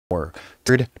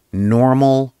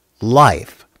normal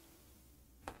life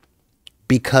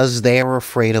because they are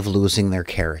afraid of losing their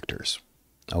characters.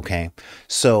 Okay,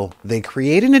 so they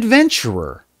create an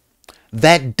adventurer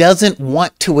that doesn't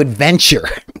want to adventure.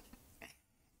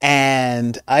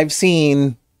 And I've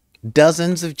seen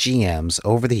dozens of GMs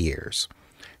over the years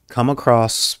come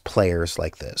across players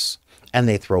like this, and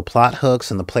they throw plot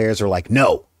hooks and the players are like,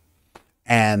 no.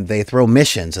 And they throw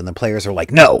missions and the players are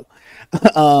like, no.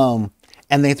 And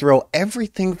they throw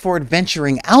everything for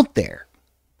adventuring out there.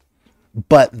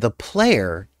 But the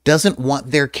player doesn't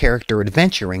want their character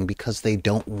adventuring because they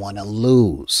don't want to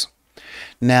lose.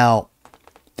 Now,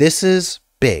 this is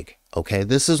big, okay?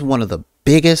 This is one of the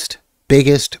biggest,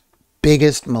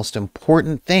 most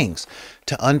important things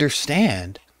to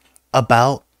understand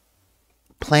about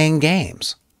playing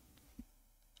games.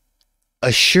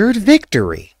 Assured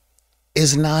victory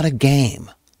is not a game,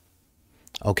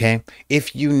 okay?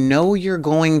 If you know you're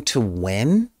going to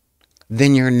win,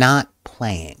 then you're not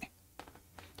playing,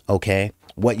 okay?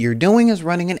 What you're doing is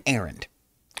running an errand,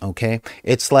 okay?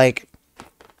 It's like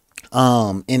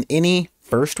in any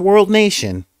first world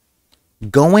nation,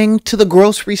 going to the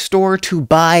grocery store to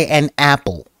buy an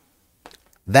apple.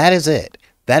 That is it.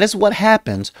 That is what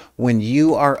happens when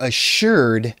you are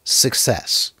assured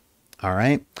success. All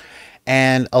right.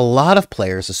 And a lot of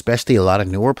players, especially a lot of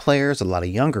newer players, a lot of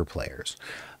younger players,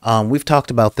 we've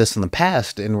talked about this in the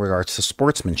past in regards to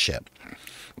sportsmanship.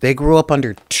 They grew up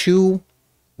under two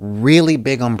really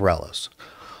big umbrellas.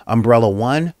 Umbrella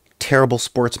one, terrible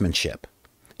sportsmanship.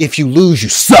 If you lose, you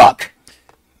suck.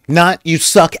 Not you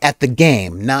suck at the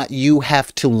game, not you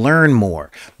have to learn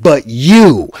more, but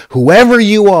you, whoever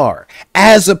you are,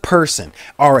 as a person,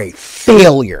 are a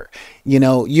failure. You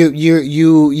know,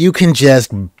 you can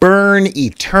just burn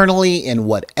eternally in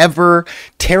whatever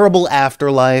terrible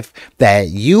afterlife that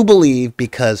you believe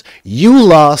because you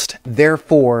lost,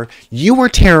 therefore you were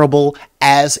terrible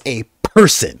as a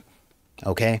person.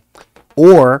 Okay?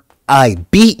 Or I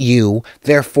beat you,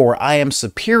 therefore I am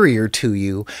superior to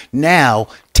you. Now,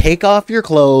 take off your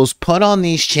clothes, put on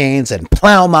these chains, and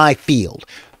plow my field.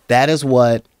 That is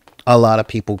what a lot of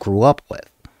people grew up with.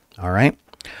 All right?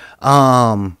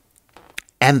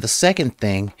 And the second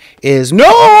thing is,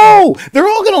 no! They're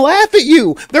all going to laugh at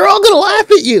you! They're all going to laugh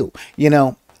at you! You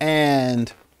know,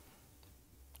 and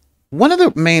one of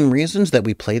the main reasons that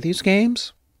we play these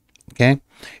games, okay,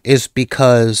 is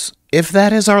because if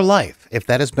that is our life, if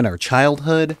that has been our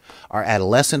childhood, our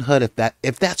adolescenthood,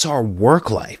 if that's our work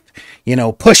life, you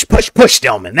know, push,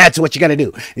 Delman. That's what you got to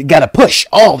do. You got to push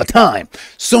all the time.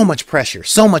 So much pressure,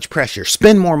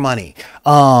 spend more money.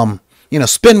 You know,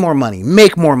 spend more money,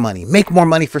 make more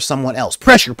money for someone else.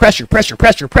 Pressure.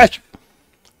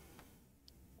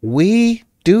 We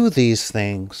do these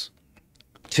things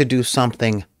to do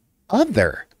something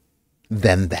other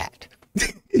than that.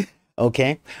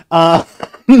 Okay?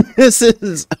 This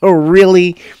is a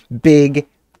really big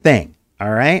thing.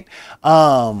 All right?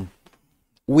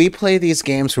 We play these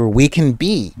games where we can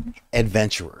be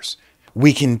adventurers.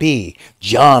 We can be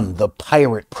John the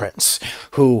Pirate Prince,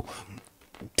 who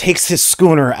takes his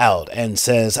schooner out and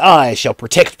says, I shall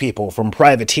protect people from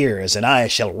privateers, and I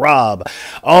shall rob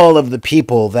all of the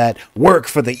people that work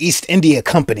for the East India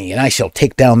Company, and I shall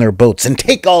take down their boats and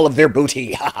take all of their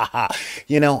booty.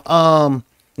 You know,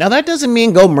 now that doesn't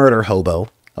mean go murder hobo.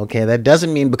 Okay, that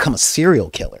doesn't mean become a serial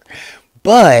killer.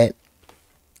 But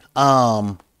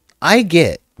I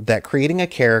get that creating a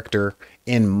character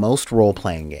in most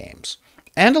role-playing games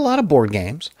and a lot of board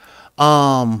games,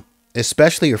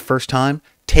 especially your first time,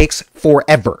 takes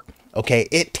forever. Okay,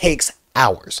 it takes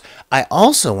hours. I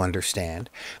also understand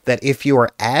that if you are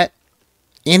at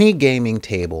any gaming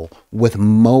table with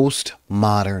most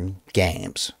modern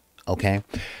games, okay,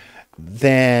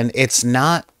 then it's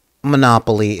not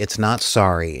Monopoly, it's not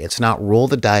Sorry, it's not roll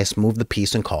the dice, move the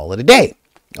piece, and call it a day.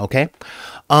 Okay,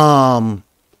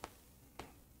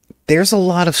 there's a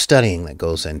lot of studying that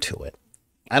goes into it.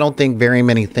 I don't think very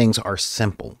many things are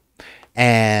simple,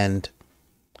 and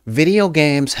video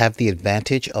games have the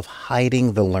advantage of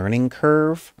hiding the learning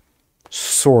curve,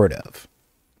 sort of,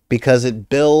 because it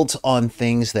builds on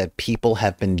things that people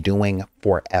have been doing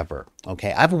forever.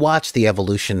 Okay, I've watched the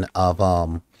evolution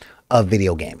of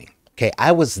video gaming. Okay,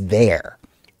 I was there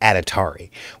at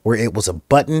Atari, where it was a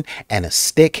button and a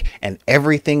stick, and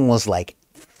everything was like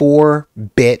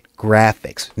 4-bit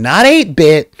graphics, not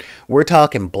 8-bit. We're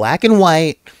talking black and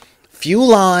white, few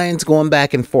lines going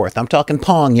back and forth. I'm talking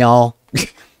Pong, y'all.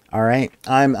 All right,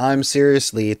 I'm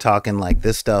seriously talking like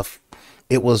this stuff.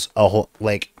 It was a whole,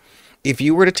 like, if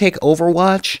you were to take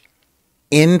Overwatch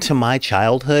into my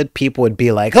childhood, people would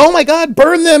be like, "Oh my God,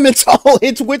 burn them!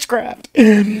 It's witchcraft."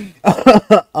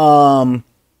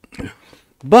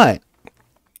 But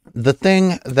the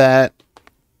thing that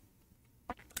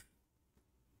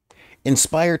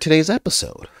inspired today's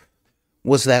episode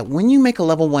was that when you make a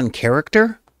level 1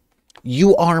 character,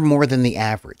 you are more than the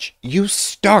average. You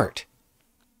start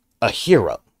a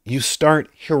hero. You start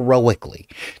heroically.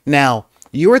 Now,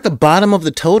 you're at the bottom of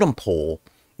the totem pole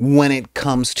when it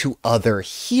comes to other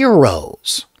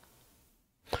heroes.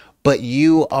 But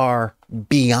you are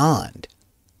beyond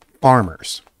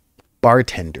farmers,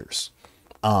 bartenders,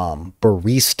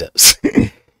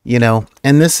 baristas, you know,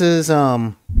 and this is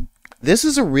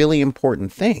a really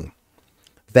important thing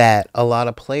that a lot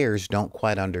of players don't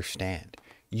quite understand.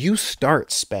 You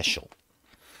start special.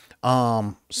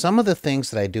 Some of the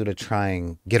things that I do to try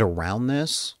and get around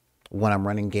this when I'm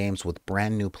running games with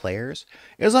brand new players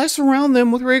is I surround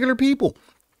them with regular people.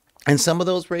 And some of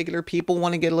those regular people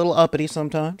want to get a little uppity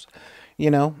sometimes.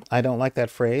 You know, I don't like that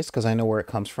phrase because I know where it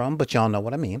comes from, but y'all know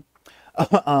what I mean.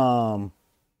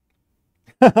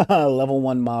 Level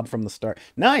 1 mob from the start.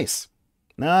 Nice.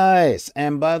 Nice.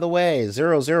 And by the way,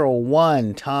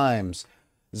 001 times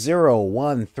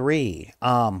 013.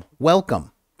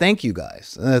 Welcome. Thank you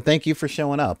guys. Thank you for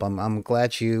showing up. I'm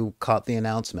glad you caught the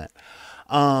announcement.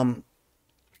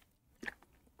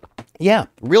 Yeah,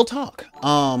 real talk.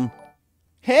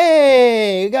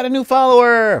 Hey, we got a new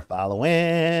follower. Follow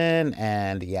in.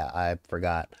 And yeah, I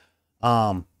forgot.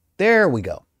 There we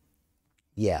go.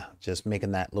 Yeah, just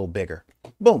making that a little bigger.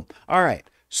 Boom. All right.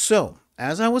 So,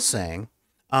 as I was saying,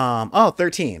 oh,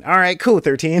 13. All right, cool,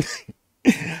 13.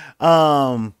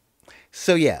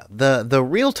 So yeah, the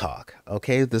real talk,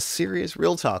 okay, the serious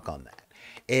real talk on that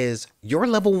is your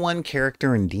level 1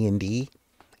 character in D&D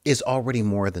is already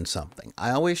more than something. I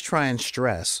always try and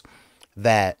stress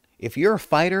that if you're a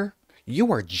fighter,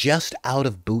 you are just out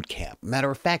of boot camp. Matter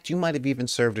of fact, you might have even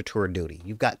served a tour of duty.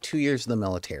 You've got 2 years in the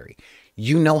military.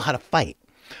 You know how to fight.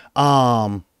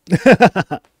 Oh,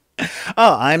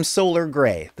 I'm Solar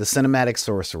Gray, the cinematic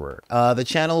sorcerer. The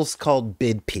channel's called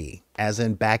BidP, as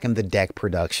in Back in the Deck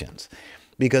Productions.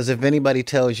 Because if anybody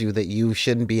tells you that you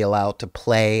shouldn't be allowed to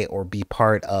play or be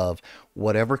part of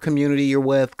whatever community you're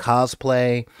with,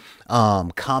 cosplay,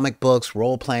 comic books,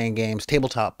 role-playing games,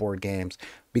 tabletop board games,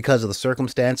 because of the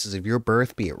circumstances of your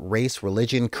birth, be it race,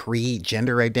 religion, creed,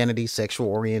 gender identity, sexual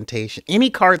orientation, any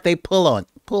card they pull on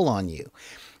you,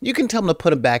 you can tell them to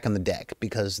put it back in the deck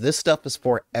because this stuff is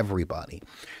for everybody.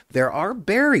 There are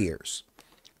barriers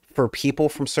for people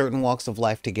from certain walks of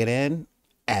life to get in,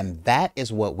 and that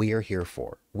is what we are here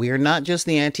for. We are not just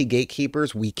the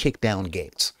anti-gatekeepers, we kick down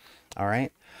gates. All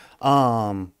right?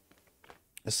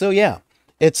 So yeah,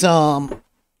 it's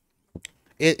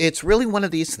really one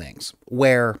of these things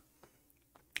where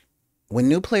when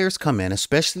new players come in,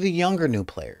 especially the younger new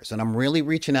players, and I'm really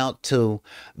reaching out to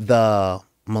the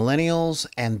millennials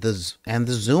and the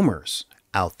Zoomers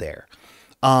out there.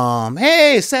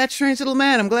 Hey, Sad Strange Little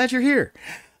Man, I'm glad you're here.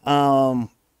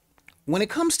 When it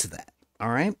comes to that, all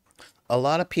right, a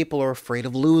lot of people are afraid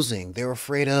of losing. They're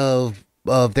afraid of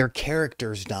their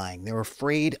characters dying. They're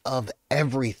afraid of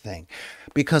everything.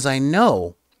 Because I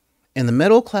know in the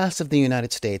middle class of the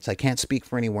United States, I can't speak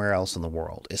for anywhere else in the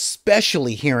world,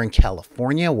 especially here in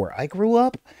California where I grew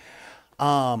up.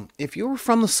 If you were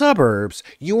from the suburbs,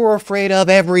 you were afraid of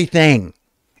everything.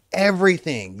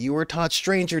 Everything. You were taught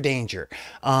stranger danger.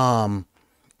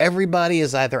 Everybody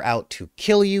is either out to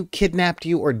kill you, kidnap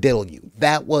you, or diddle you.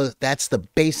 That's the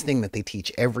base thing that they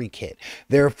teach every kid.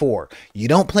 Therefore, you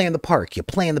don't play in the park, you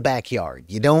play in the backyard.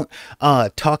 You don't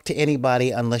talk to anybody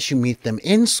unless you meet them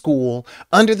in school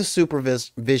under the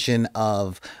supervision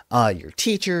of your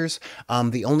teachers.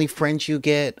 The only friends you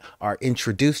get are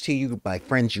introduced to you by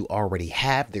friends you already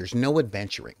have. There's no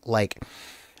adventuring. Like,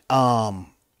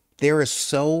 there is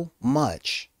so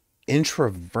much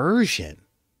introversion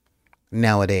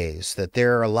nowadays that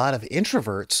there are a lot of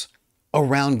introverts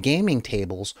around gaming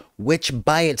tables, which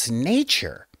by its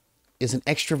nature is an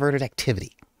extroverted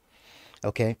activity.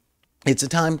 Okay? It's a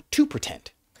time to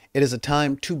pretend. It is a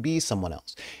time to be someone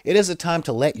else. It is a time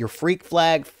to let your freak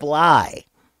flag fly.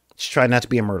 Just try not to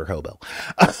be a murder hobo.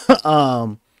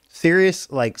 Serious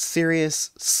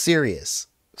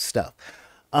stuff.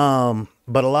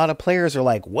 But a lot of players are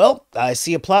like, well, I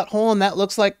see a plot hole and that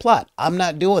looks like plot. I'm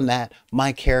not doing that.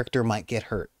 My character might get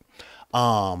hurt.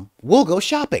 We'll go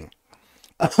shopping.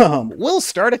 We'll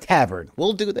start a tavern.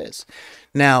 We'll do this.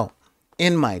 Now,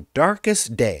 in my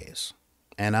darkest days,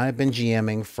 and I've been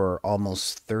GMing for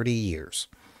almost 30 years.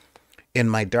 In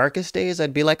my darkest days,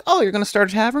 I'd be like, oh, you're going to start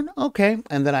a tavern? Okay.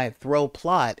 And then I throw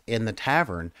plot in the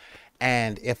tavern.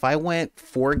 And if I went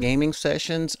 4 gaming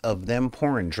sessions of them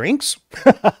pouring drinks,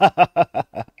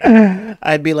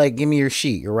 I'd be like, give me your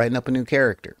sheet. You're writing up a new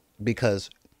character because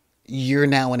you're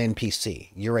now an NPC.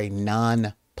 You're a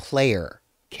non-player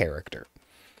character.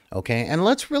 Okay. And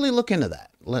let's really look into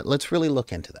that. Let's really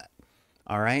look into that.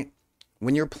 All right.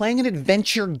 When you're playing an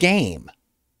adventure game,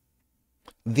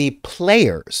 the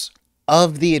players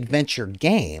of the adventure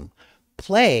game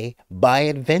play by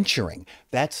adventuring.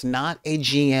 That's not a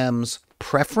GM's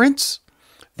preference.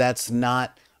 That's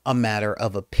not a matter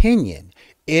of opinion.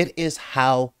 It is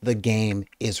how the game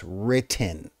is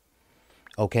written.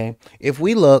 Okay? If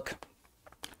we look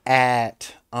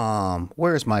at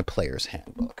where's my player's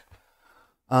handbook?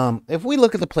 If we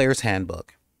look at the player's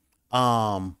handbook,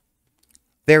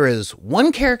 there is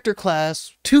 1 character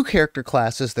class, 2 character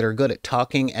classes that are good at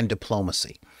talking and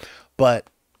diplomacy. But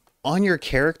on your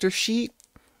character sheet,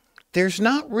 there's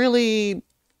not really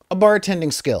a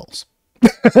bartending skills.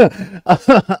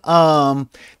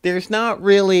 There's not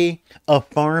really a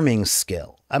farming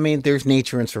skill. I mean, there's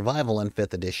nature and survival in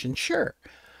 5th edition, sure.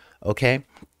 Okay.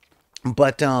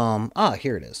 But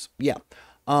here it is. Yeah.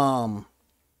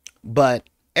 But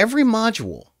every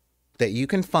module that you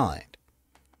can find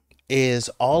is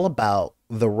all about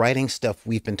the writing stuff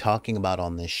we've been talking about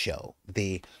on this show.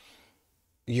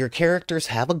 Your characters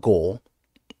have a goal.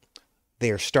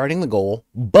 They're starting the goal,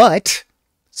 but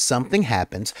something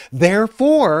happens.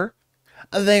 Therefore,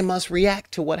 they must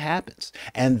react to what happens.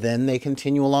 And then they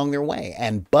continue along their way.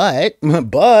 And but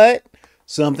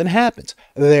something happens.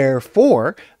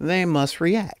 Therefore, they must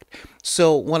react.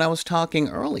 So when I was talking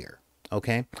earlier,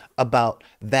 okay, about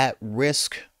that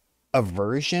risk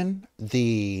aversion,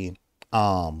 the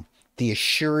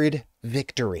assured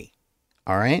victory,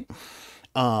 all right?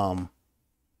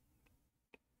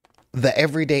 The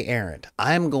everyday errand.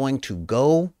 I'm going to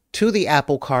go to the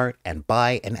apple cart and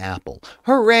buy an apple.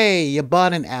 Hooray, you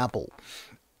bought an apple.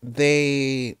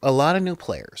 A lot of new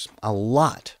players, a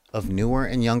lot of newer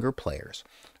and younger players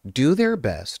do their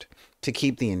best to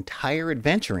keep the entire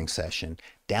adventuring session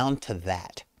down to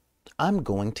that. I'm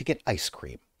going to get ice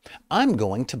cream. I'm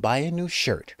going to buy a new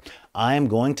shirt. I'm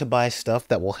going to buy stuff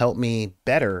that will help me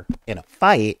better in a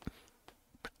fight,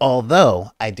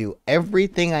 although I do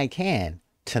everything I can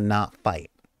to not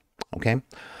fight. Okay?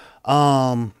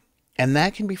 And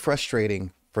that can be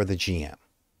frustrating for the GM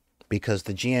because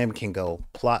the GM can go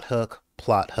plot hook,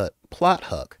 plot hook, plot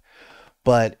hook.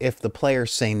 But if the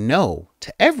players say no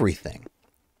to everything,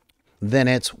 then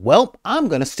it's, well, I'm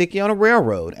going to stick you on a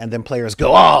railroad. And then players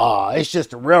go, it's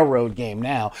just a railroad game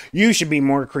now. You should be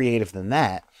more creative than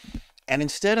that. And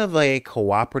instead of a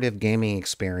cooperative gaming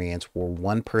experience where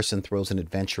one person throws an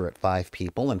adventure at 5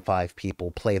 people and 5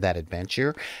 people play that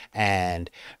adventure and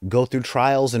go through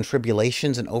trials and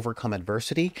tribulations and overcome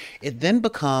adversity, it then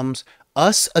becomes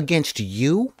us against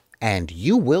you and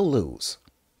you will lose.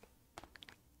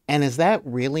 And is that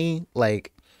really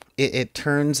like, it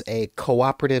turns a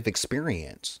cooperative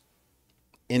experience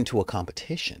into a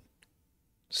competition?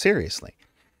 Seriously.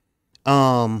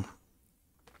 And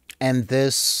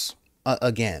this,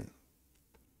 again,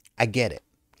 I get it.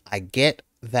 I get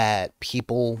that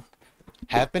people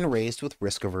have been raised with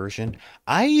risk aversion.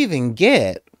 I even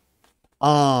get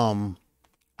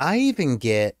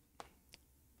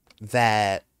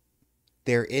that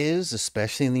there is,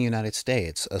 especially in the United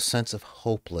States, a sense of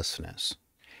hopelessness.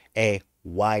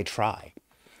 Why try?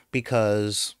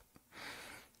 Because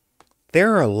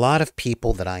there are a lot of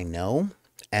people that I know,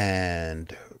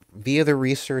 and via the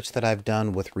research that I've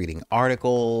done with reading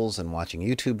articles and watching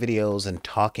YouTube videos and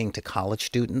talking to college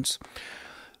students,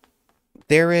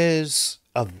 there is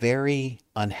a very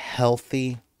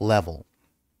unhealthy level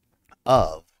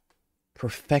of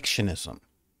perfectionism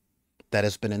that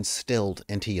has been instilled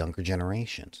into younger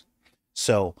generations.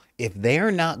 So if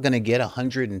they're not going to get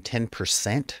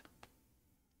 110%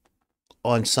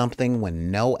 on something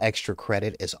when no extra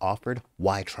credit is offered,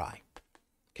 why try?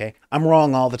 Okay, I'm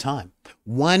wrong all the time.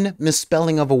 One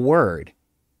misspelling of a word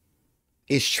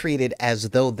is treated as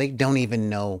though they don't even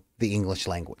know the English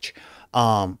language.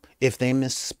 If they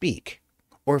misspeak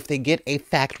or if they get a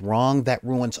fact wrong, that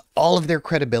ruins all of their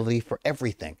credibility for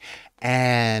everything.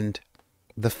 And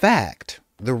the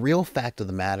real fact of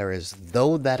the matter is,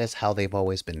 though that is how they've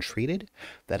always been treated,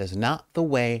 that is not the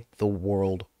way the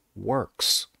world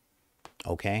works.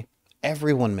 Okay?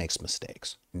 Everyone makes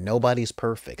mistakes. Nobody's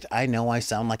perfect. I know I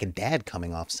sound like a dad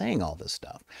coming off saying all this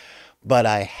stuff, but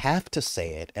I have to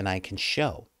say it and I can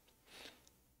show.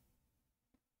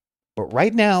 But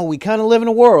right now, we kind of live in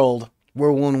a world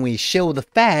where when we show the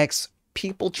facts,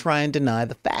 people try and deny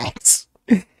the facts.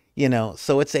 You know,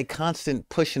 so it's a constant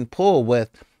push and pull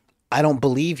with, I don't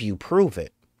believe you. Prove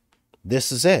it.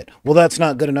 This is it. Well, that's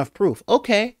not good enough proof.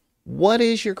 Okay. What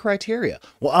is your criteria?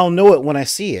 Well, I'll know it when I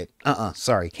see it.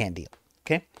 Sorry, can't deal.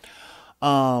 Okay.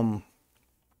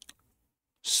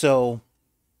 So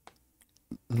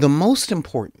the most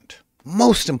important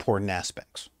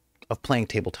aspects of playing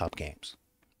tabletop games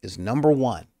is number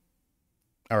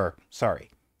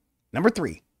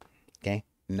three. Okay.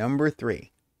 Number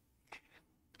three.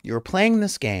 You're playing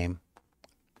this game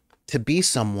to be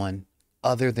someone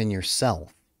other than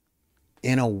yourself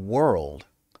in a world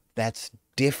that's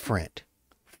different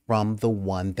from the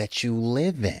one that you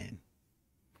live in.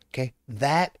 Okay,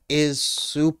 that is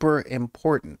super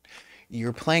important.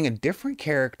 You're playing a different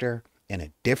character in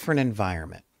a different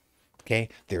environment. Okay,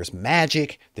 there's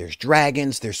magic, there's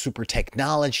dragons, there's super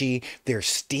technology, there's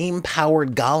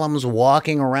steam-powered golems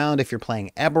walking around if you're playing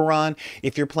Eberron.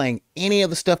 If you're playing any of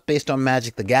the stuff based on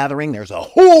Magic the Gathering, there's a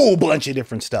whole bunch of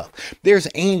different stuff. There's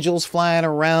angels flying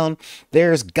around,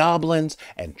 there's goblins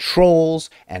and trolls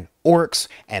and orcs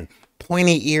and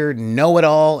pointy-eared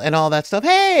know-it-all and all that stuff.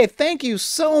 Hey, thank you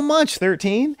so much,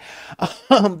 13.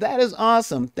 That is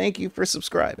awesome. Thank you for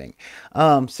subscribing.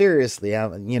 Seriously,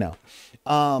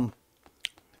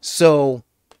 so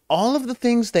all of the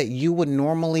things that you would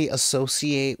normally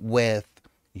associate with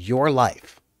your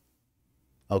life,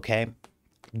 okay,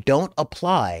 don't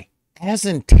apply as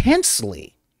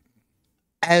intensely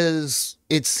as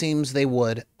it seems they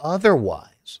would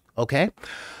otherwise, okay?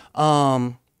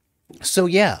 So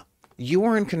yeah, you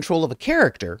are in control of a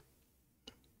character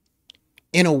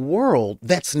in a world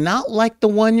that's not like the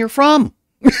one you're from.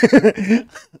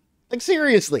 Like,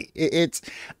 seriously,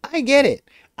 I get it.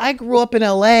 I grew up in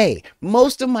LA.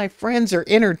 Most of my friends are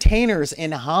entertainers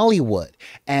in Hollywood.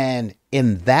 And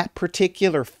in that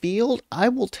particular field, I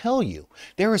will tell you,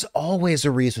 there is always a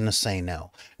reason to say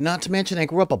no. Not to mention, I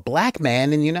grew up a black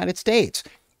man in the United States.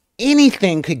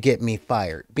 Anything could get me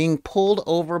fired. Being pulled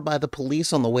over by the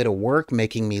police on the way to work,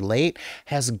 making me late,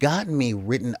 has gotten me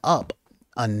written up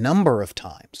a number of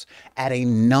times at a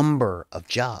number of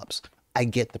jobs. I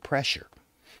get the pressure.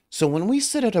 So when we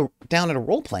sit down at a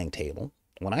role-playing table,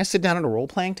 when I sit down at a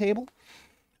role-playing table,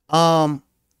 I'm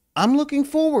looking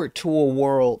forward to a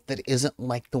world that isn't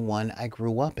like the one I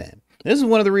grew up in. This is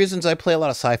one of the reasons I play a lot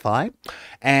of sci-fi,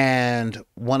 and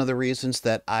one of the reasons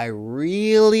that I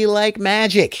really like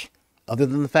magic, other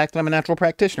than the fact that I'm a natural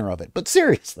practitioner of it. But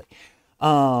seriously,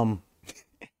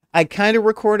 I kind of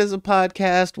record as a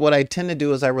podcast. What I tend to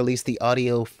do is I release the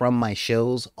audio from my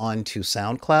shows onto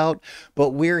SoundCloud,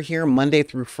 but we're here Monday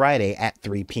through Friday at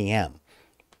 3 p.m.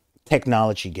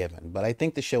 Technology given, but I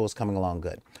think the show is coming along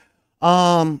good.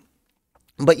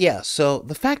 But yeah, so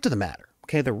the fact of the matter,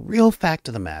 okay, the real fact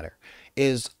of the matter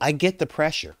is I get the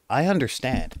pressure. I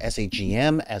understand as a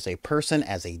GM, as a person,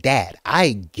 as a dad.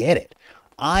 I get it.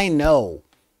 I know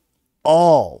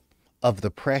all of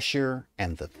the pressure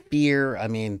and the fear. I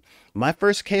mean, my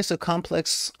first case of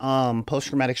complex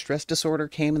post-traumatic stress disorder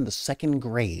came in the 2nd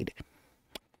grade.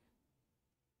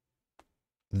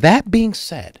 That being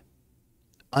said,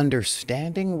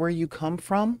 understanding where you come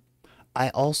from, I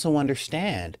also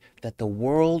understand that the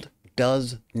world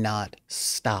does not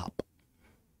stop.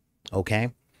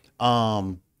 Okay?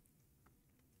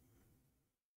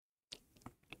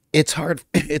 It's hard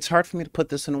for me to put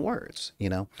this in words, you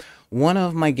know. One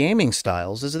of my gaming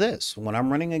styles is this. When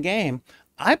I'm running a game,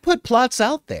 I put plots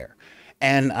out there,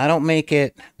 and I don't make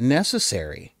it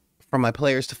necessary for my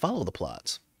players to follow the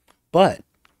plots. But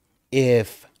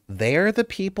if they're the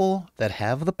people that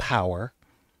have the power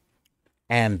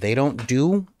and they don't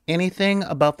do anything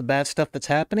about the bad stuff that's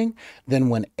happening, then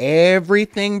when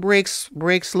everything breaks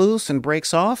loose and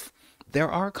breaks off, there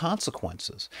are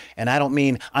consequences. And I don't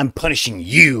mean I'm punishing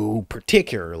you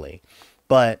particularly,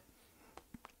 but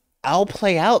I'll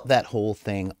play out that whole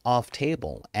thing off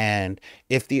table. And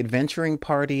if the adventuring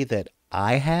party that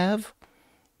I have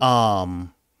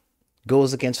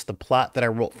goes against the plot that I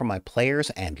wrote for my players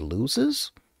and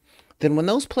loses, then when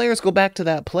those players go back to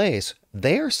that place,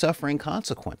 they are suffering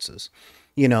consequences.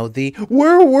 You know,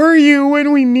 where were you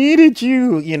when we needed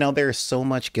you? You know, there's so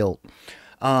much guilt.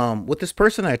 With this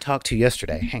person I talked to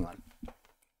yesterday, hang on.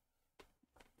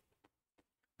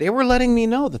 They were letting me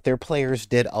know that their players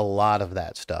did a lot of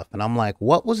that stuff. And I'm like,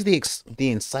 what was the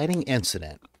inciting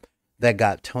incident that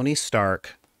got Tony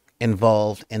Stark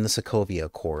involved in the Sokovia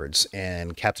Accords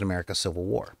in Captain America Civil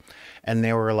War? And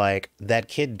they were like, that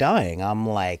kid dying. I'm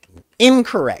like,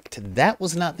 incorrect. That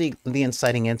was not the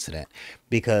inciting incident,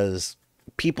 because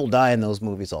people die in those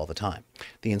movies all the time.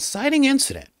 The inciting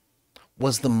incident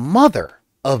was the mother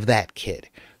of that kid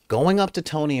going up to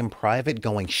Tony in private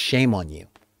going, shame on you.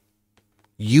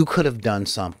 You could have done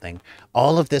something.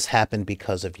 All of this happened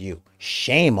because of you.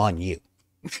 Shame on you,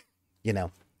 you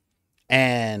know?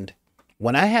 And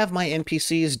when I have my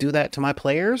NPCs do that to my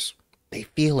players, they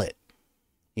feel it.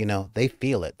 They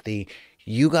feel it.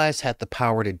 You guys had the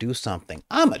power to do something.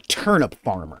 I'm a turnip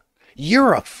farmer.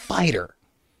 You're a fighter.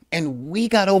 And we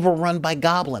got overrun by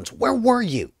goblins. Where were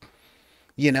you?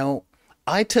 You know,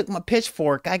 I took my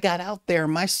pitchfork. I got out there.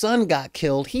 My son got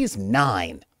killed. He's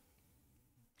 9.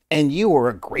 And you were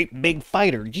a great big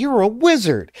fighter. You're a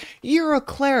wizard. You're a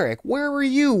cleric. Where were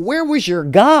you? Where was your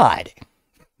god?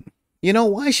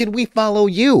 Why should we follow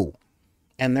you?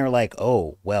 And they're like,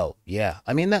 oh, well, yeah.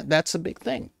 I mean, that's a big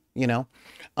thing.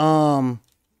 Um,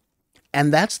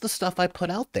 and that's the stuff I put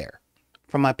out there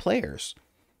for my players,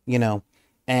 you know.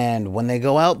 And when they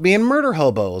go out being murder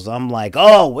hobos, I'm like,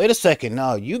 oh, wait a second.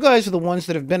 No, you guys are the ones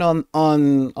that have been on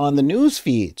the news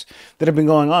feeds that have been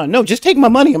going on. No, just take my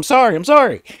money. I'm sorry. I'm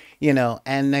sorry.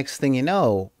 And next thing you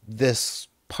know, this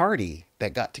party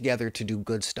that got together to do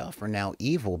good stuff are now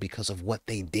evil because of what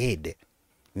they did,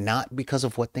 not because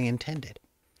of what they intended.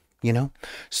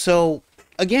 So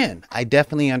again, I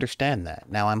definitely understand that.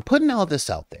 Now I'm putting all this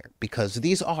out there because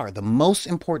these are the most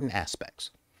important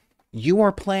aspects. You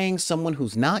are playing someone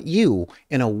who's not you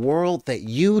in a world that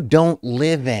you don't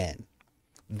live in.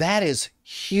 That is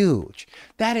huge.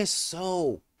 That is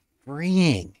so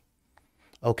freeing.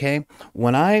 Okay?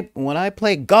 When I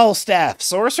play Gallstaff,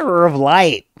 Sorcerer of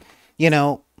Light,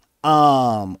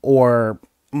 or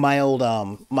my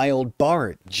old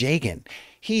bard, Jagan,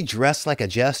 he dressed like a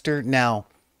jester. Now,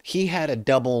 he had a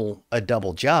double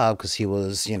job because he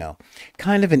was,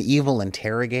 kind of an evil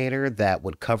interrogator that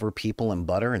would cover people in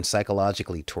butter and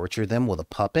psychologically torture them with a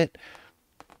puppet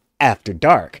after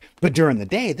dark. But during the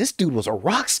day, this dude was a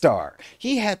rock star.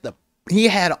 He had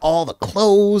all the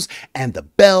clothes and the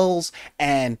bells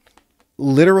and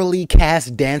literally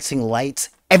cast dancing lights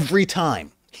every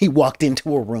time he walked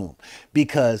into a room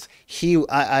because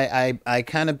I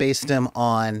kind of based him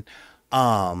on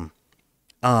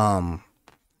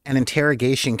an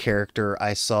interrogation character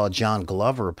I saw John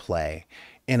Glover play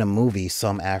in a movie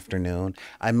some afternoon.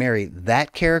 I married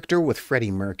that character with Freddie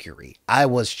Mercury. I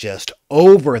was just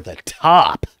over the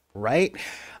top, right?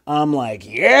 I'm like,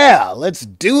 yeah, let's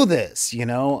do this,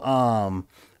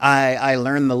 I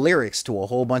learned the lyrics to a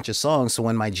whole bunch of songs. So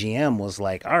when my GM was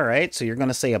like, all right, so you're going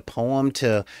to say a poem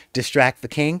to distract the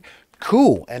king?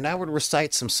 Cool. And I would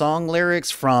recite some song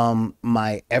lyrics from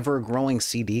my ever-growing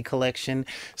CD collection.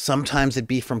 Sometimes it'd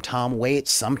be from Tom Waits.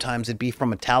 Sometimes it'd be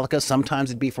from Metallica. Sometimes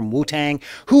it'd be from Wu-Tang.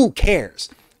 Who cares?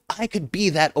 I could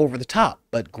be that over the top.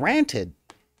 But granted,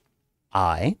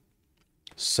 I,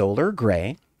 Solar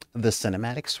Grey, the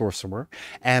cinematic sorcerer,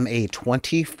 am a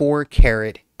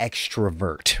 24-karat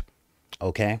extrovert.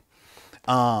 Okay?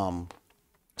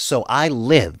 So I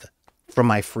live for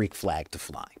my freak flag to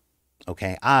fly.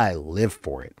 Okay, I live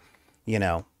for it.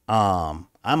 I'm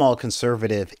all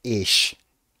conservative-ish.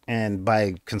 And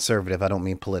by conservative, I don't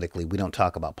mean politically. We don't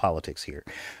talk about politics here.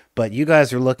 But you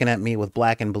guys are looking at me with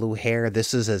black and blue hair.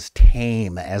 This is as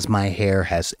tame as my hair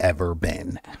has ever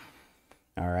been.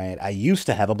 All right. I used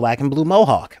to have a black and blue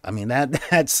mohawk. I mean,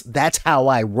 that's how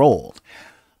I rolled.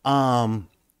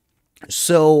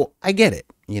 So I get it,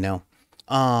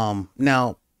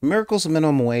 Now, Miracles of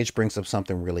Minimum Wage brings up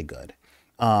something really good.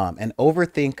 An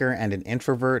overthinker and an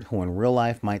introvert who in real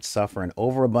life might suffer an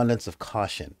overabundance of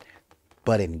caution.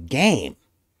 But in game,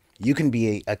 you can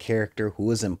be a character who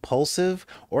is impulsive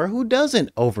or who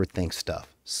doesn't overthink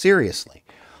stuff. Seriously.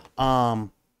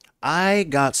 I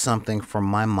got something from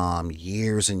my mom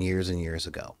years and years and years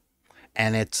ago.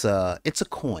 And it's a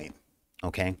coin.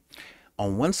 Okay.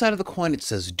 On one side of the coin, it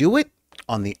says do it.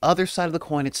 On the other side of the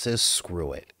coin, it says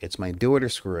screw it. It's my do it or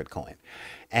screw it coin.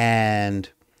 And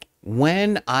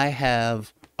when I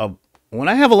have a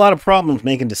lot of problems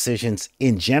making decisions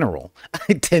in general,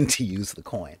 I tend to use the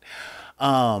coin.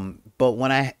 But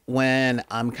when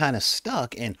I'm kind of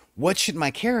stuck in what should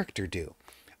my character do,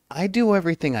 I do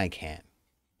everything I can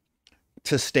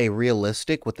to stay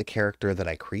realistic with the character that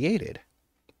I created.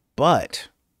 But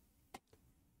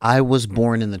I was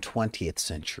born in the 20th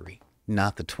century,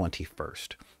 not the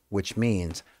 21st, which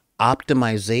means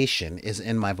optimization is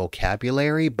in my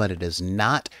vocabulary, but it is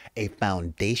not a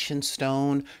foundation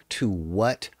stone to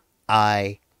what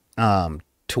I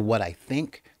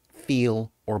think,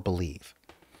 feel, or believe.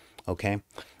 Okay?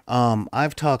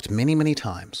 I've talked many, many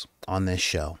times on this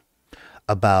show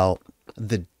about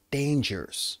the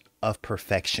dangers of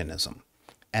perfectionism.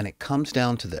 And it comes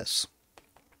down to this.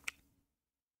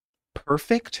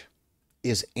 Perfect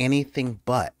is anything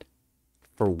but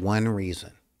for one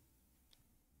reason.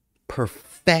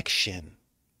 Perfection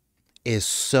is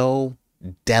so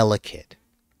delicate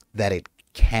that it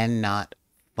cannot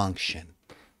function.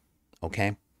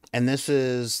 Okay? And this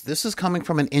is coming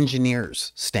from an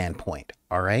engineer's standpoint,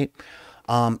 all right?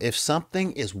 If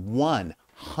something is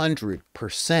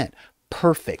 100%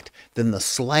 perfect, then the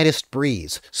slightest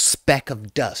breeze, speck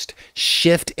of dust,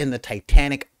 shift in the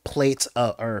titanic plates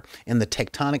or in the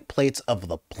tectonic plates of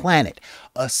the planet,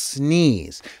 a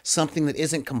sneeze, something that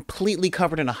isn't completely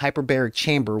covered in a hyperbaric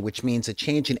chamber, which means a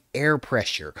change in air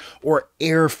pressure or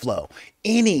airflow,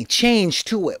 any change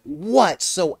to it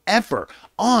whatsoever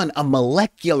on a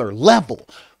molecular level,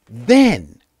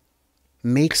 then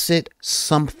makes it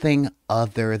something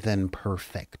other than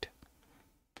perfect.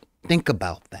 Think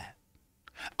about that.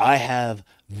 I have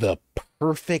the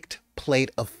perfect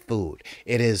plate of food.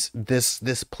 It is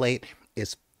this plate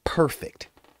is perfect.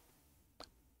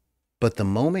 But the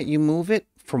moment you move it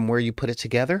from where you put it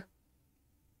together,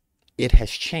 it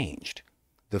has changed.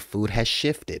 The food has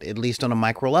shifted, at least on a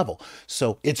micro level.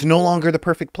 So it's no longer the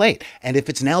perfect plate. And if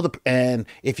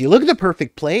you look at the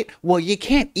perfect plate, well, you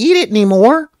can't eat it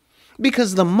anymore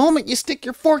because the moment you stick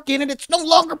your fork in it, it's no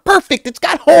longer perfect. It's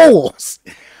got holes.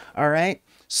 All right.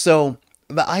 So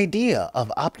the idea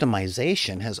of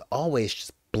optimization has always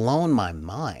just blown my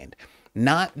mind.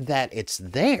 Not that it's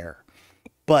there,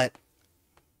 but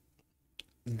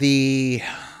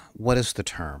what is the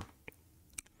term?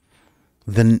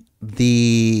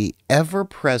 The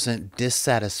ever-present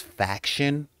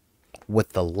dissatisfaction with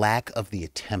the lack of the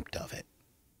attempt of it.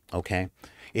 Okay?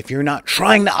 If you're not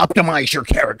trying to optimize your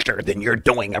character, then you're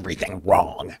doing everything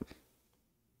wrong.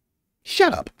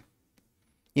 Shut up.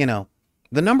 You know,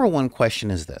 the number one question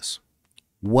is this.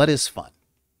 What is fun?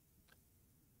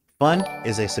 Fun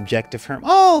is a subjective term.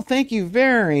 Oh, thank you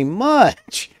very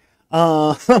much.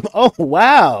 Oh,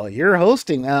 wow. You're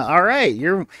hosting. All right.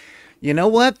 You know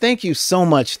what? Thank you so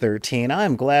much, 13.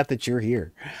 I'm glad that you're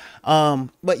here.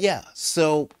 But yeah,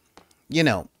 so, you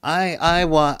know,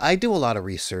 I do a lot of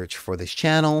research for this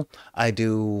channel. I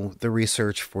do the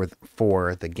research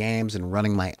for the games and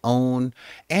running my own,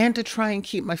 and to try and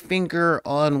keep my finger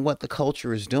on what the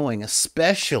culture is doing,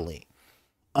 especially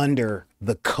under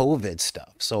the COVID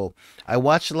stuff. So I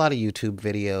watch a lot of YouTube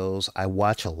videos. I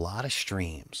watch a lot of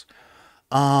streams.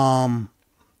 And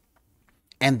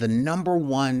the number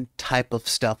one type of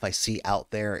stuff I see out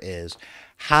there is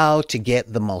how to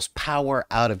get the most power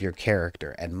out of your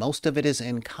character. And most of it is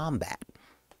in combat.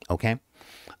 Okay.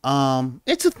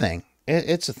 It's a thing.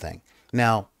 It's a thing.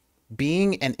 Now,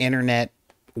 being an internet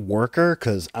worker,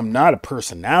 because I'm not a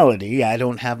personality, I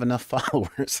don't have enough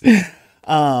followers.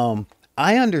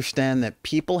 I understand that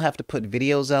people have to put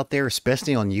videos out there,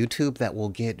 especially on YouTube, that will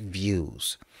get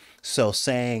views. So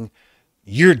saying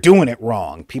you're doing it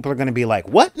wrong, people are going to be like,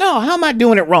 what? No, how am I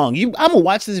doing it wrong? I'm going to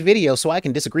watch this video so I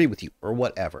can disagree with you or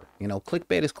whatever. You know,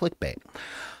 clickbait is clickbait.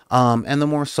 And the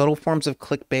more subtle forms of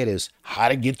clickbait is how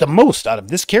to get the most out of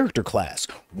this character class,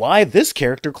 why this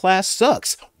character class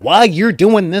sucks, why you're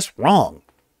doing this wrong.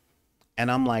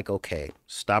 And I'm like, okay,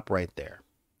 stop right there.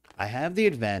 I have the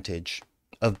advantage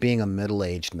of being a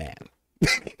middle-aged man.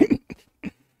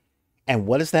 And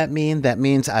what does that mean? That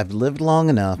means I've lived long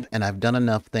enough and I've done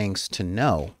enough things to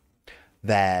know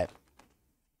that,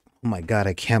 oh my God,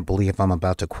 I can't believe I'm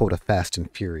about to quote a Fast and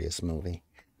Furious movie.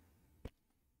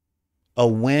 A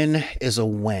win is a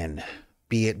win,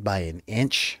 be it by an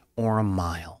inch or a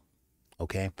mile.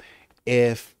 Okay?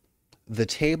 If the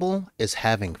table is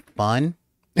having fun,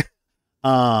 you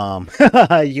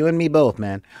and me both,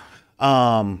 man.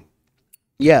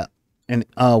 Yeah, and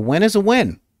a win is a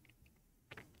win.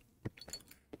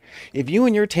 If you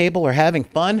and your table are having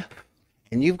fun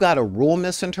and you've got a rule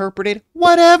misinterpreted,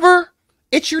 whatever,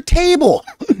 it's your table.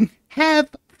 Have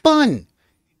fun,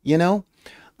 you know?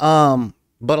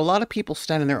 But a lot of people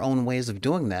stand in their own ways of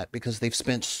doing that because they've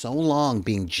spent so long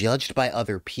being judged by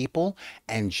other people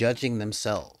and judging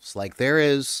themselves. Like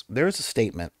there's a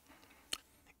statement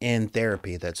in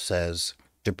therapy that says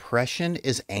depression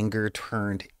is anger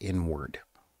turned inward.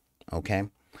 Okay?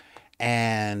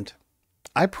 And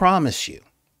I promise you,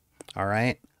 all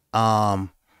right?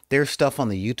 There's stuff on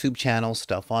the YouTube channel,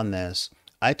 stuff on this.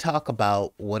 I talk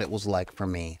about what it was like for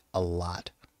me a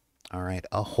lot. All right?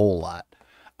 A whole lot.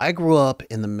 I grew up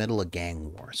in the middle of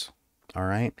gang wars. All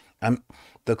right? I'm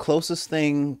the closest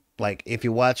thing, like if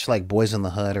you watch like Boys in the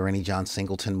Hood or any John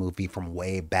Singleton movie from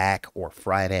way back or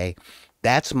Friday,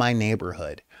 that's my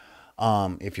neighborhood.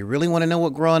 If you really want to know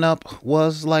what growing up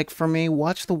was like for me,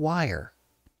 watch The Wire.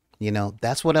 You know,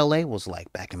 that's what LA was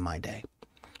like back in my day.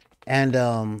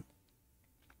 And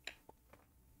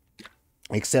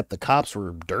except the cops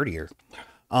were dirtier.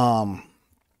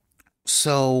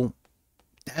 So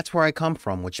That's where I come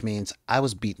from, which means I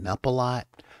was beaten up a lot.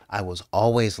 I was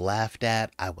always laughed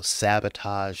at. I was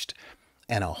sabotaged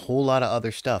and a whole lot of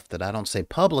other stuff that I don't say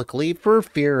publicly for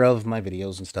fear of my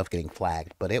videos and stuff getting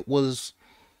flagged. But it wasn't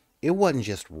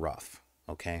just rough,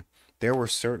 okay? There were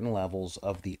certain levels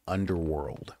of the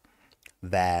underworld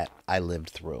that I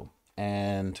lived through.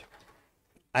 And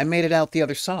I made it out the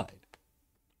other side.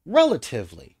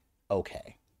 Relatively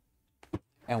okay.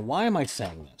 And why am I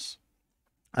saying this?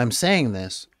 I'm saying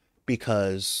this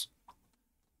because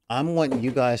I'm wanting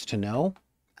you guys to know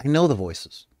I know the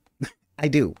voices. I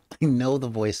do. I know the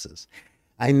voices.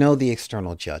 I know the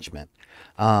external judgment.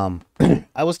 Um,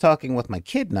 I was talking with my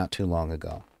kid not too long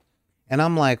ago, and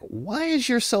I'm like, why is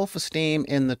your self esteem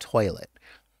in the toilet?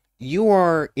 You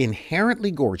are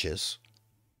inherently gorgeous.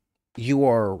 You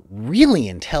are really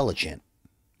intelligent.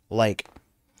 Like,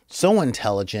 so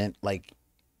intelligent. Like,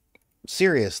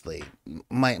 seriously.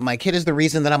 My kid is the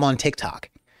reason that I'm on TikTok.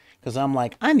 Because I'm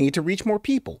like, I need to reach more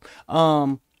people.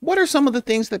 What are some of the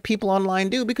things that people online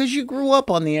do? Because you grew up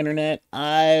on the internet.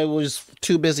 I was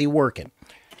too busy working.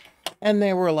 And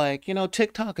they were like,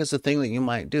 TikTok is a thing that you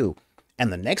might do.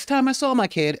 And the next time I saw my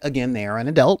kid, again, they are an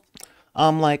adult.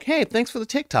 I'm like, hey, thanks for the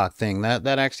TikTok thing. That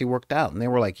actually worked out. And they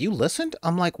were like, you listened?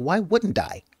 I'm like, why wouldn't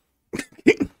I?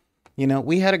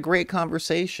 We had a great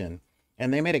conversation.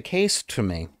 And they made a case to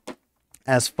me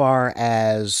as far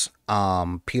as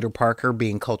Peter Parker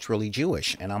being culturally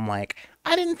Jewish. And I'm like,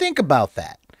 I didn't think about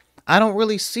that. I don't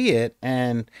really see it.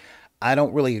 And I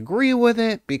don't really agree with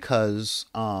it because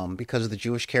of the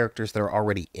Jewish characters that are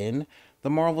already in the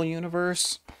Marvel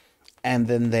universe. And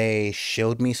then they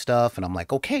showed me stuff, and I'm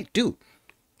like, okay, dude,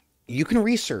 you can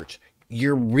research.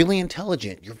 You're really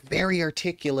intelligent. You're very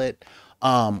articulate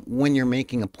when you're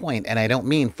making a point. And I don't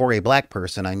mean for a black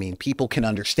person. I mean, people can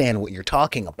understand what you're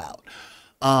talking about.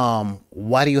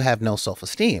 Why do you have no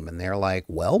self-esteem? And they're like,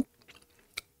 well,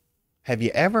 have you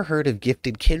ever heard of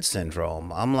gifted kid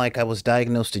syndrome? I'm like, I was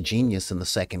diagnosed a genius in the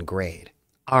second grade.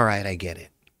 All right, I get it.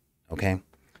 Okay.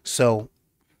 So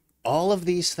all of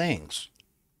these things,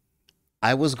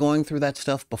 I was going through that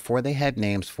stuff before they had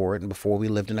names for it and before we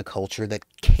lived in a culture that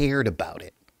cared about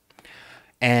it.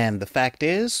 And the fact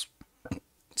is,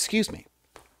 excuse me,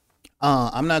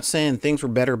 I'm not saying things were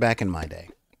better back in my day.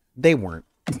 They weren't.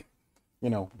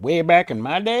 Way back in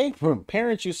my day,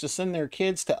 parents used to send their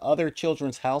kids to other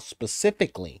children's house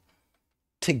specifically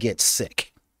to get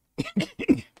sick.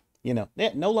 No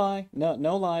lie,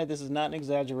 no lie. This is not an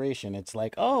exaggeration. It's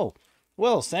like, oh,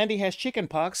 well, Sandy has chicken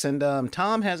pox and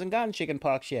Tom hasn't gotten chicken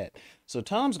pox yet. So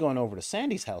Tom's going over to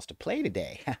Sandy's house to play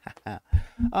today.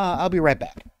 I'll be right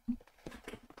back.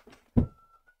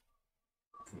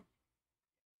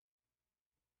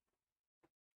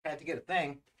 Had to get a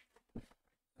thing.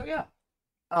 Oh yeah.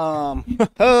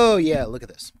 Oh yeah, look at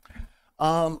this.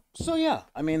 So yeah,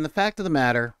 I mean the fact of the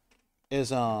matter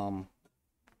is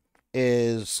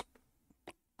is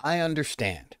I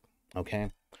understand,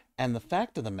 okay? And the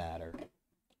fact of the matter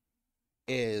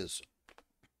is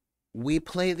we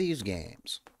play these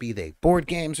games, be they board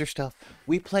games or stuff.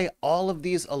 We play all of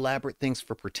these elaborate things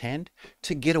for pretend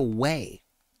to get away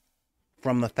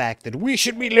from the fact that we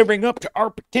should be living up to our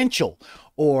potential.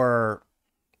 Or,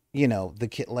 the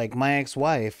kid, like my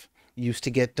ex-wife used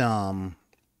to get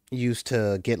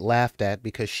laughed at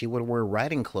because she would wear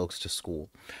riding cloaks to school.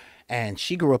 And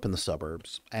she grew up in the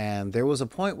suburbs. And there was a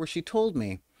point where she told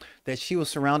me that she was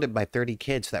surrounded by 30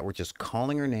 kids that were just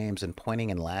calling her names and pointing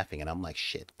and laughing. And I'm like,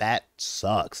 shit, that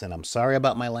sucks. And I'm sorry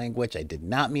about my language. I did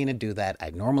not mean to do that. I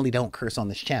normally don't curse on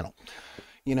this channel.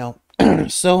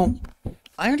 So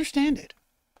I understand it.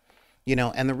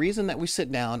 And the reason that we sit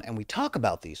down and we talk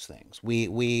about these things,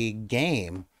 we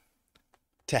game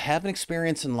to have an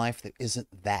experience in life that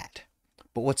isn't that.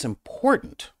 But what's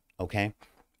important, okay?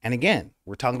 And again,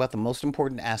 we're talking about the most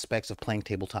important aspects of playing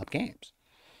tabletop games,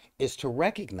 is to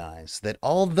recognize that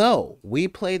although we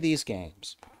play these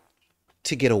games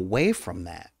to get away from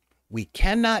that, we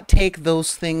cannot take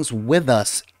those things with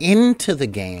us into the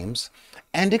games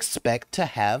and expect to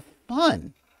have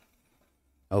fun.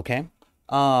 Okay?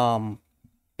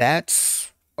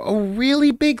 That's a really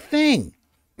big thing.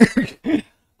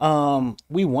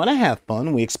 We want to have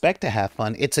fun. We expect to have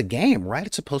fun. It's a game, right?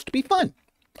 It's supposed to be fun.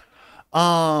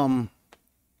 But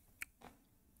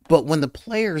when the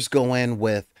players go in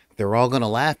with, they're all going to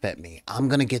laugh at me, I'm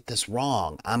going to get this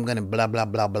wrong, I'm going to blah, blah,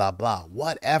 blah, blah, blah,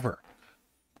 whatever.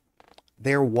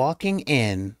 They're walking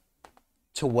in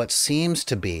to what seems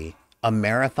to be a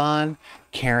marathon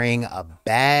carrying a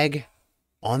bag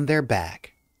on their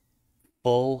back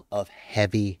full of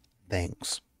heavy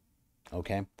things.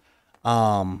 Okay.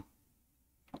 Now,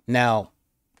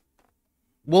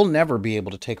 We'll never be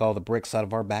able to take all the bricks out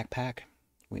of our backpack.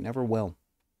 We never will.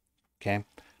 Okay?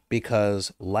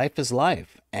 Because life is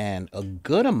life, and a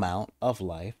good amount of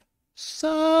life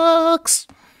sucks.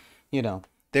 You know,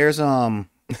 there's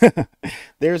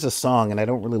there's a song, and I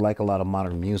don't really like a lot of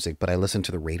modern music, but I listen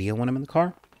to the radio when I'm in the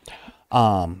car.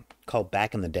 Called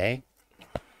Back in the Day,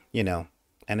 you know.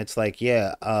 And it's like,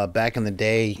 yeah, back in the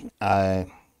day,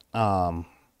 um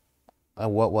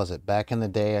what was it? Back in the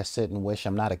day, I sit and wish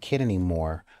I'm not a kid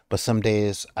anymore, but some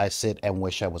days I sit and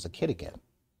wish I was a kid again.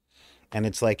 And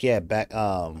it's like, yeah, back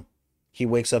he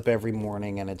wakes up every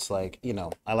morning and it's like,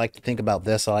 I like to think about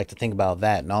this, I like to think about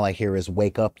that, and all I hear is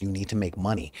wake up, you need to make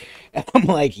money. And I'm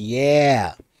like,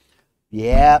 yeah.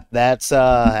 Yeah, that's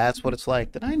what it's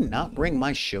like. Did I not bring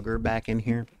my sugar back in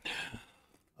here?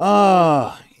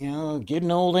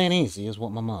 Getting old ain't easy is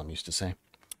what my mom used to say.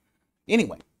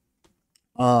 Anyway,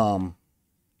 um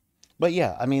but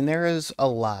yeah, I mean, there is a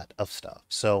lot of stuff.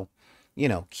 So,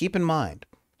 keep in mind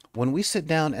when we sit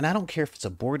down, and I don't care if it's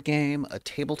a board game, a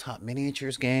tabletop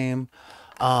miniatures game,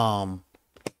 um,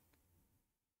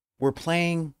 we're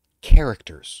playing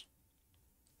characters.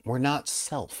 We're not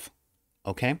self.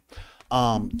 Okay?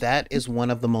 That is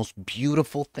one of the most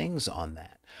beautiful things on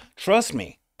that. Trust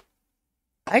me,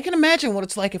 I can imagine what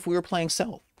it's like if we were playing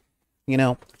self.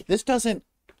 This doesn't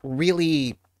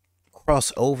really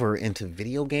cross over into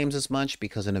video games as much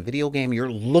because in a video game, you're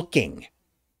looking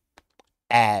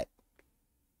at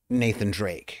Nathan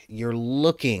Drake. You're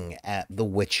looking at The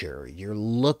Witcher. You're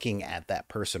looking at that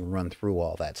person run through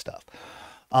all that stuff.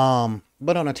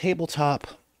 But on a tabletop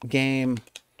game,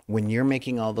 when you're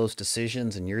making all those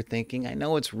decisions and you're thinking, I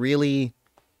know it's really,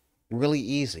 really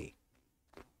easy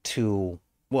to,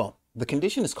 well, the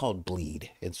condition is called bleed.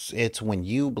 It's when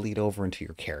you bleed over into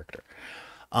your character.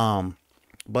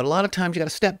 But a lot of times you got to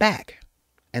step back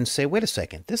and say, wait a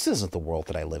second, this isn't the world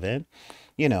that I live in.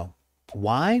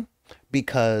 Why?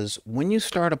 Because when you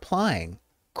start applying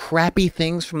crappy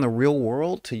things from the real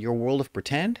world to your world of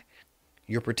pretend,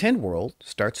 your pretend world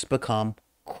starts to become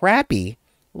crappy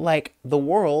like the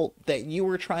world that you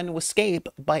were trying to escape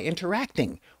by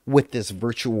interacting with this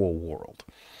virtual world.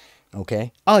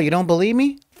 Okay? Oh, you don't believe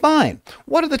me? Fine.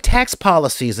 What are the tax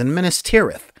policies in Minas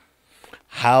Tirith?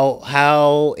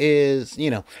 How is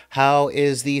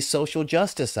the social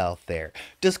justice out there?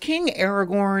 Does King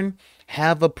Aragorn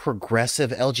have a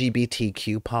progressive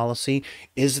LGBTQ policy?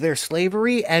 Is there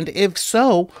slavery? And if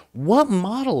so, what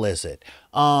model is it?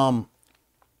 Are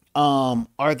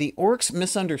the orcs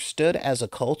misunderstood as a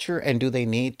culture and do they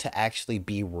need to actually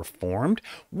be reformed?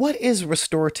 What is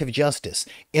restorative justice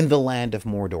in the land of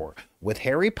Mordor? With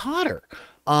Harry Potter,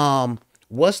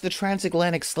 was the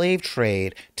transatlantic slave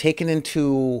trade taken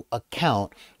into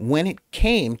account when it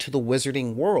came to the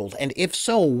wizarding world? And if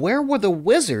so, where were the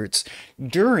wizards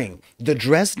during the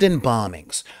Dresden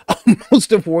bombings,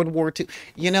 most of World War II?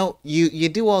 You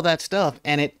do all that stuff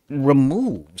and it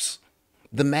removes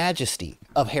the majesty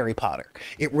of Harry Potter.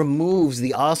 It removes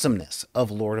the awesomeness of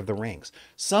Lord of the Rings.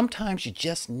 Sometimes you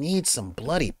just need some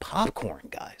bloody popcorn,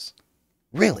 guys.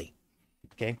 Really.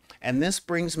 Okay? And this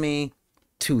brings me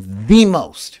to the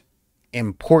most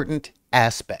important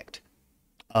aspect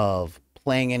of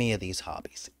playing any of these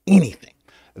hobbies. Anything.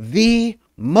 The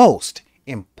most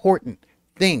important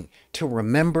thing to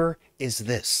remember is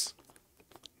this.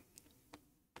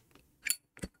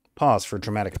 Pause for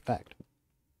dramatic effect.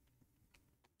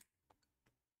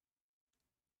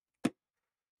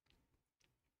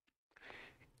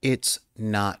 It's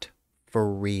not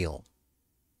for real.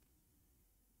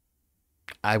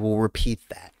 I will repeat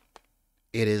that.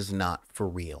 It is not for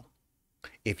real.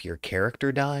 If your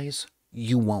character dies,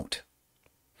 you won't.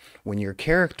 When your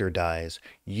character dies,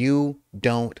 you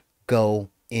don't go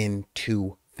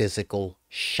into physical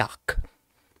shock.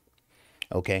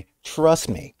 Okay? Trust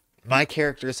me. My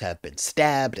characters have been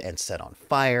stabbed and set on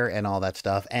fire and all that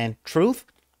stuff. And truth,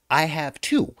 I have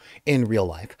too in real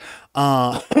life.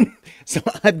 So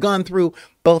I've gone through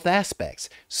both aspects.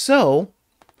 So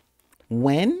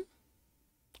when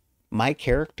my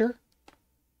character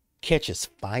catches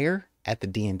fire at the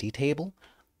D&D table,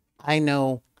 I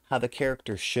know how the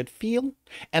character should feel,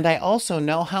 and I also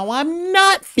know how I'm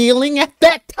not feeling at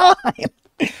that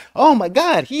time. Oh my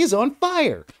God, he's on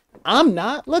fire. I'm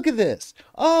not. Look at this.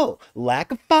 Oh,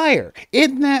 lack of fire.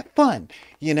 Isn't that fun?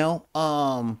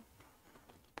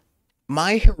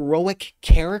 My heroic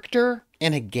character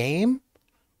in a game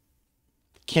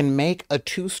can make a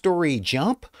 2-story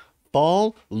jump,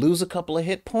 fall, lose a couple of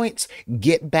hit points,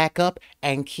 get back up,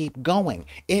 and keep going.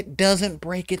 It doesn't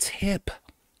break its hip.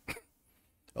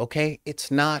 Okay?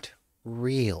 It's not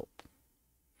real.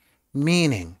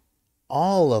 Meaning,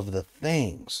 all of the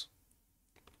things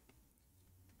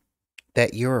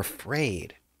that you're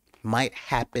afraid might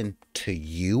happen to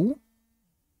you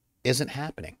isn't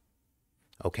happening.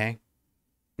 Okay?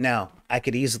 Now, I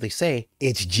could easily say,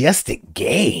 it's just a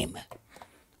game.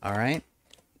 All right?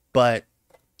 But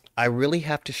I really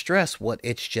have to stress what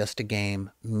it's just a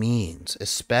game means,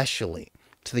 especially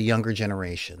to the younger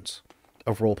generations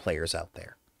of role players out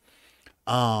there.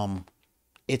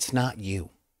 It's not you.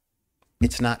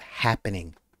 It's not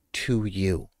happening to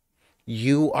you.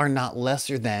 You are not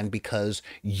lesser than because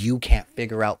you can't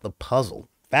figure out the puzzle.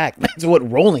 In fact, that's what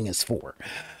rolling is for.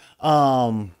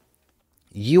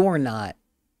 You are not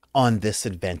on this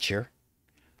adventure.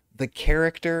 The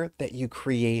character that you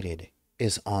created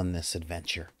is on this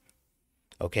adventure.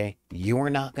 Okay? You are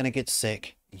not going to get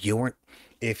sick.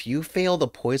 If you fail the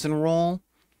poison roll,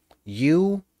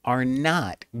 you are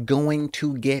not going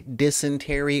to get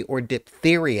dysentery or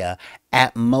diphtheria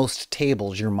at most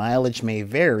tables. Your mileage may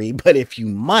vary, but if you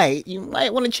might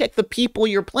want to check the people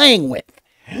you're playing with.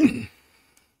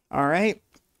 All right?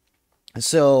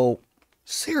 So,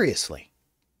 seriously,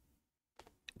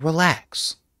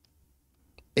 relax.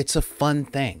 It's a fun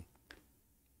thing.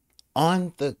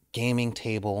 On the gaming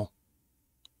table,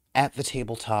 at the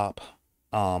tabletop,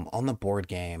 on the board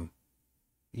game,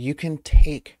 you can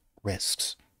take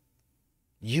risks.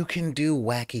 You can do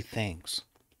wacky things.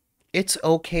 It's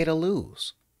okay to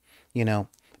lose. You know,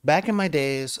 back in my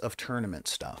days of tournament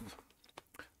stuff,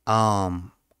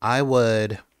 I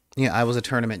was a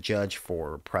tournament judge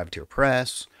for Privateer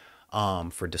Press,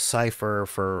 for Decipher,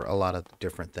 for a lot of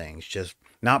different things. Just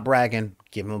not bragging,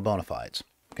 give them a bona fides,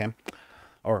 okay?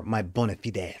 Or my bona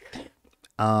fide.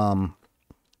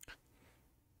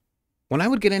 When I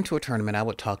would get into a tournament, I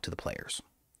would talk to the players,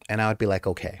 and I would be like,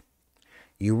 okay,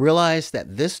 you realize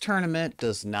that this tournament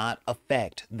does not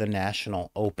affect the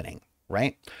national opening,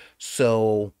 right?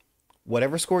 So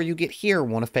whatever score you get here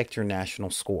won't affect your national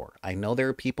score. I know there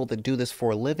are people that do this for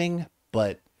a living,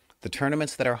 but the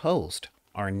tournaments that are hosted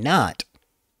are not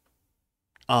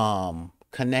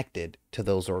connected to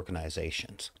those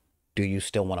organizations. Do you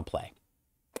still want to play?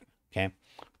 Okay.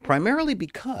 Primarily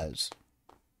because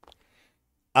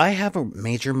I have a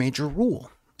major rule,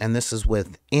 and this is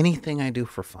with anything I do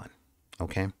for fun.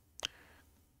 Okay.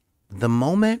 The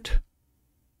moment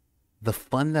the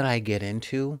fun that I get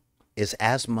into is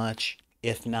as much,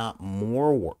 if not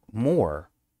more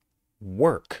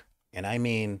work. And I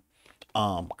mean,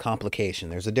 complication.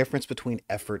 There's a difference between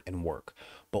effort and work.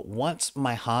 But once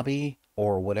my hobby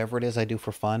or whatever it is I do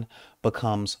for fun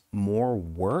becomes more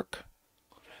work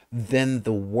than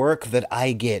the work that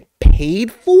I get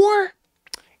paid for,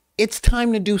 it's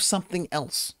time to do something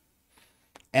else.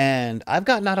 And I've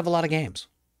gotten out of a lot of games.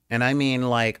 And I mean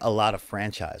like a lot of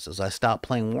franchises. I stopped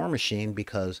playing War Machine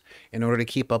because in order to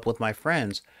keep up with my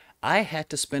friends, I had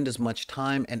to spend as much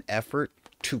time and effort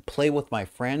to play with my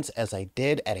friends as I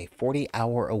did at a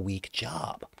 40-hour-a-week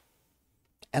job.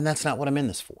 And that's not what I'm in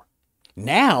this for.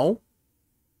 Now,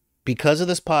 because of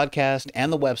this podcast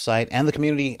and the website and the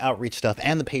community outreach stuff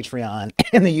and the Patreon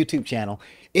and the YouTube channel,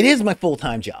 it is my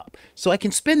full-time job. So I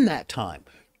can spend that time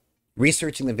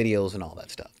researching the videos and all that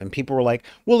stuff. And people were like,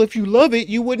 well, if you love it,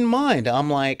 you wouldn't mind. I'm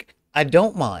like, I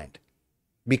don't mind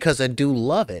because I do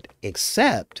love it,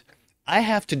 except I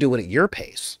have to do it at your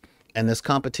pace. And this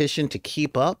competition to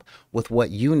keep up with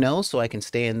what you know so I can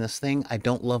stay in this thing, I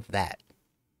don't love that.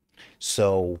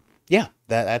 So, yeah,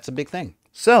 that's a big thing.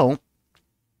 So,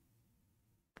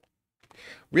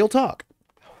 real talk.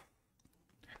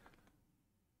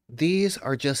 These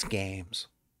are just games.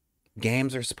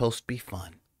 Games are supposed to be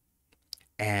fun.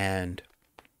 And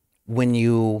when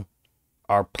you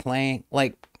are playing,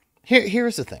 like,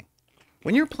 here's the thing.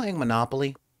 When you're playing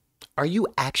Monopoly, are you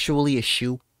actually a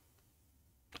shoe?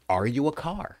 Are you a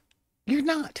car? You're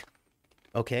not.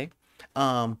 Okay?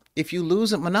 If you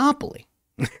lose at Monopoly,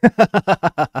 yeah,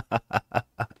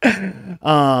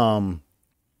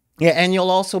 and you'll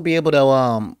also be able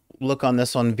to look on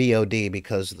this on VOD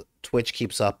because Twitch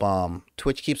keeps up the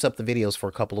videos for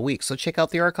a couple of weeks. So check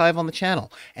out the archive on the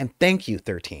channel. And thank you,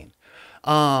 13.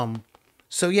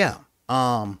 So yeah,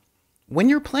 when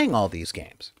you're playing all these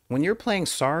games, when you're playing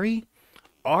Sorry,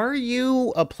 are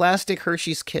you a plastic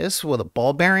Hershey's Kiss with a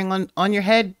ball bearing on your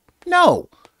head? No.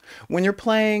 When you're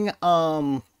playing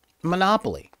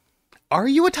Monopoly, are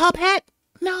you a top hat?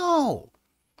 No.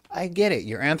 I get it.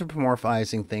 You're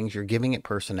anthropomorphizing things. You're giving it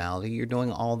personality. You're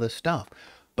doing all this stuff.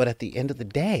 But at the end of the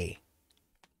day,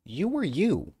 you are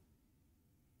you.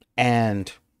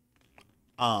 And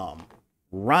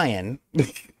Ryan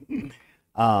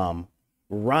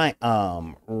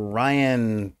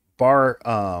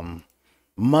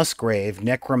Musgrave,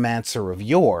 Necromancer of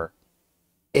Yore,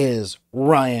 is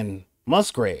Ryan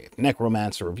Musgrave,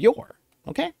 Necromancer of Yore.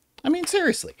 Okay? I mean,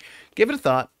 seriously, give it a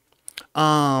thought.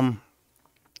 And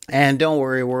don't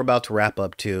worry, we're about to wrap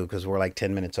up too, because we're like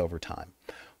 10 minutes over time.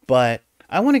 But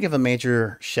I want to give a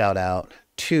major shout out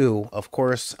to, of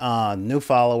course, new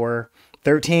follower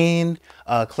 13,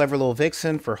 Clever Little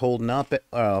Vixen for holding up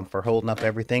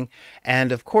everything.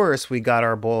 And of course, we got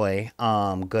our boy,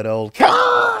 good old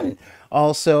Khan.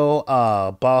 Also,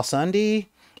 Boss Undy.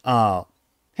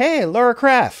 Hey, Laura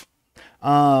Craft.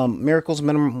 Miracles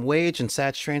Minimum Wage and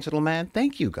Sad Strange Little Man.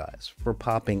 Thank you guys for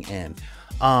popping in.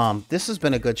 This has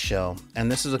been a good show,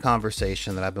 and this is a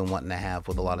conversation that I've been wanting to have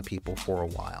with a lot of people for a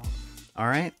while. All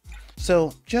right?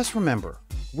 So just remember,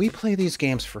 we play these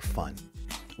games for fun.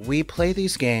 We play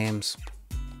these games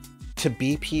to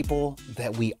be people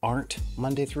that we aren't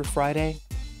Monday through Friday,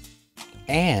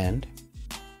 and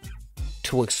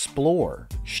to explore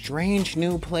strange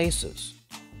new places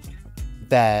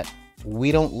that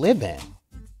we don't live in.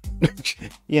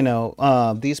 You know,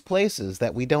 these places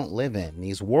that we don't live in,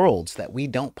 these worlds that we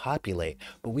don't populate,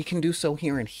 but we can do so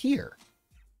here and here.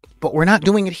 But we're not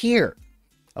doing it here.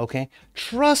 Okay?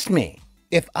 Trust me,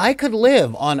 if I could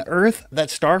live on Earth that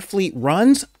Starfleet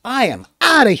runs, I am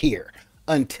out of here.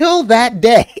 Until that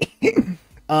day,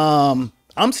 I'm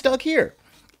stuck here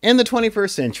in the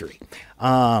 21st century.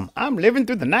 I'm living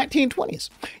through the 1920s,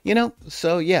 you know?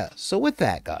 So yeah, so with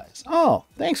that, guys. Oh,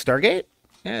 thanks, Stargate.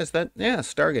 Yeah,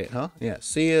 Stargate, huh? Yeah,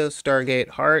 see ya, Stargate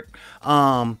Heart.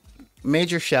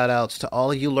 Major shout outs to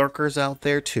all of you lurkers out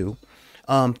there too.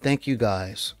 Thank you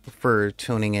guys for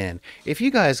tuning in. If you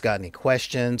guys got any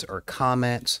questions or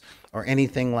comments or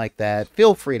anything like that,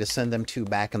 feel free to send them to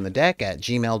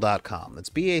backinthedeck@gmail.com. That's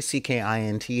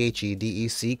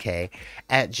BACKINTHEDECK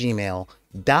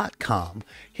 @gmail.com.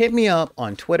 Hit me up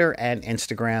on Twitter and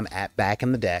Instagram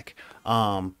 @backinthedeck.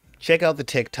 Check out the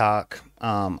TikTok.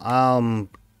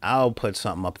 I'll put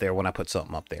something up there when I put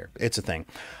something up there. It's a thing.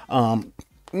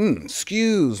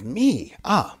 Excuse me.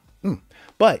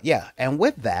 But yeah, and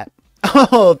with that,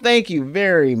 oh, thank you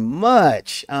very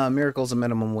much. Miracles of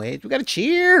Minimum Wage. We got to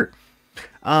cheer.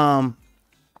 So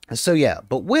yeah,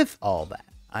 but with all that,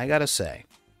 I gotta say,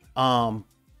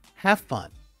 have fun.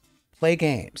 Play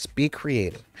games, be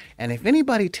creative. And if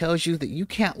anybody tells you that you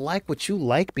can't like what you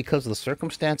like because of the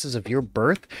circumstances of your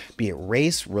birth, be it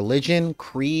race, religion,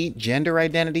 creed, gender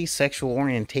identity, sexual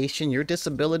orientation, your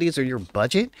disabilities, or your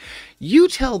budget, you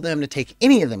tell them to take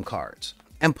any of them cards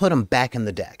and put them back in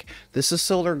the deck. This is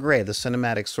Solar Gray, the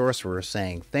Cinematic Sorcerer,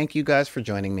 saying thank you guys for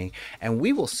joining me, and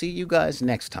we will see you guys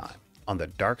next time on the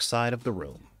dark side of the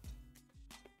room.